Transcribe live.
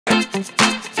So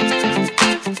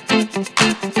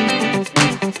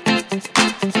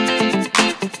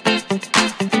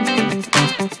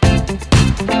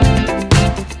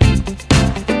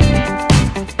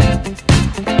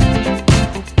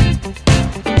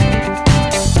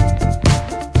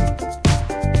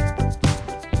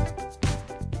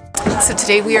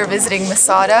today we are visiting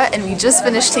Masada, and we just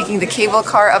finished taking the cable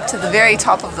car up to the very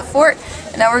top of the fort,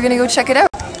 and now we're gonna go check it out.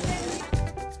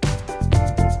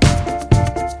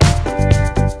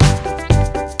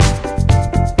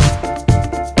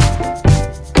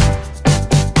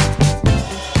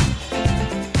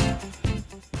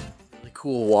 Really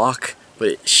cool walk, but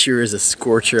it sure is a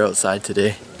scorcher outside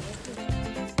today.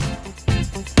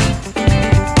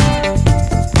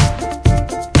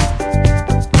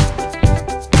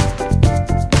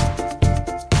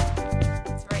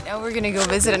 We're gonna go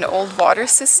visit an old water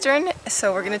cistern,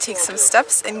 so we're gonna take some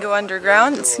steps and go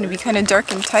underground. It's gonna be kind of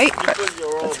dark and tight, but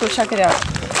let's go check it out.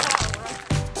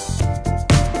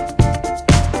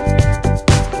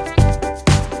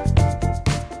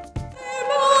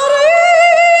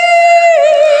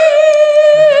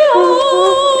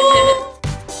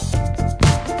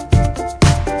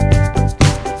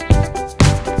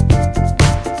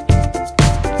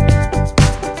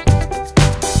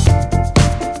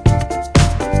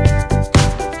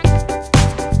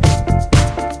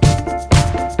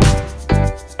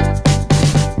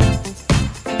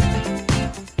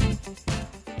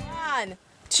 One,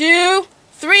 two,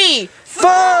 three.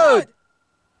 Food!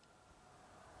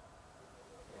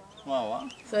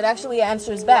 So it actually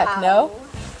answers back, no?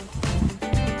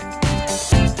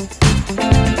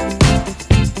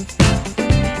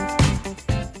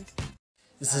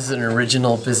 This is an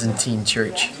original Byzantine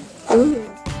church. Ooh.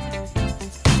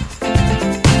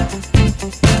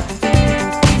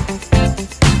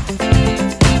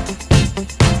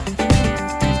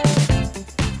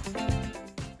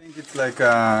 It's like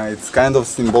it's kind of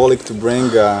symbolic to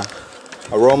bring a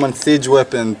Roman siege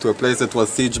weapon to a place that was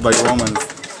sieged by Romans,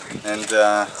 and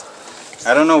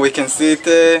I don't know, we can see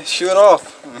it shoot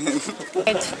off.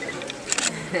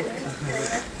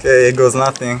 Okay, it goes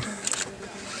nothing.